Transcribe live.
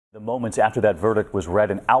The moments after that verdict was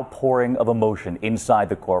read, an outpouring of emotion inside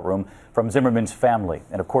the courtroom from Zimmerman's family,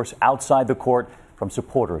 and of course outside the court from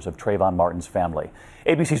supporters of Trayvon Martin's family.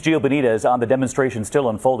 ABC's Gio Benitez on the demonstration still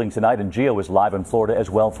unfolding tonight, and Gio is live in Florida as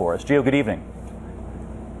well for us. Gio, good evening.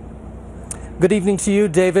 Good evening to you,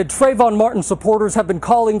 David. Trayvon Martin supporters have been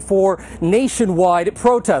calling for nationwide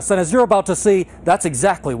protests, and as you're about to see, that's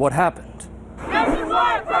exactly what happened.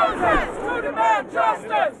 Nationwide protests to demand justice!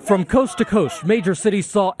 From coast to coast, major cities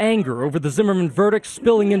saw anger over the Zimmerman verdict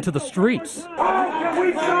spilling into the streets.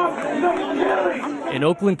 In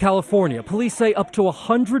Oakland, California, police say up to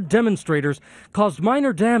 100 demonstrators caused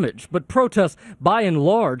minor damage, but protests by and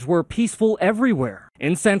large were peaceful everywhere.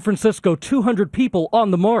 In San Francisco, 200 people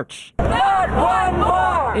on the march. Not one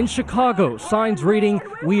more! In Chicago, signs reading,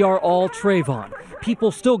 "We are all Trayvon."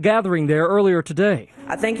 People still gathering there earlier today.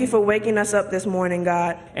 I thank you for waking us up this morning,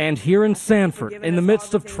 God. And here in Sanford, in the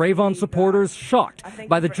midst of Trayvon supporters shocked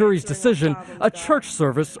by the jury's decision, a church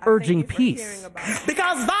service urging peace.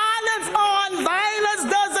 Because violence on violence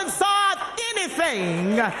doesn't solve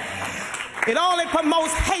anything. It only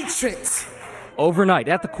promotes hatred. Overnight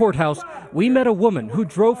at the courthouse, we met a woman who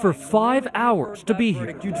drove for 5 hours to be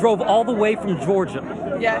here. You drove all the way from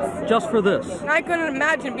Georgia. Yes. Just for this. I couldn't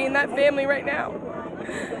imagine being that family right now.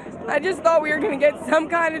 I just thought we were going to get some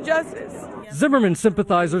kind of justice. Zimmerman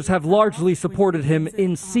sympathizers have largely supported him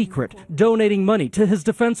in secret, donating money to his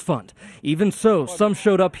defense fund. Even so, some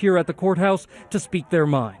showed up here at the courthouse to speak their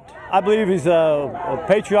mind. I believe he's a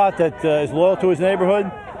patriot that is loyal to his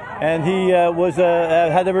neighborhood, and he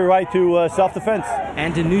had every right to self-defense.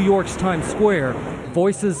 And in New York's Times Square,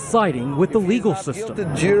 voices siding with the legal system. The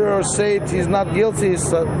juror said he's not guilty,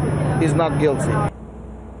 so he's not guilty.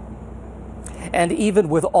 And even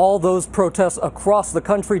with all those protests across the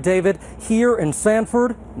country, David, here in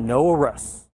Sanford, no arrests.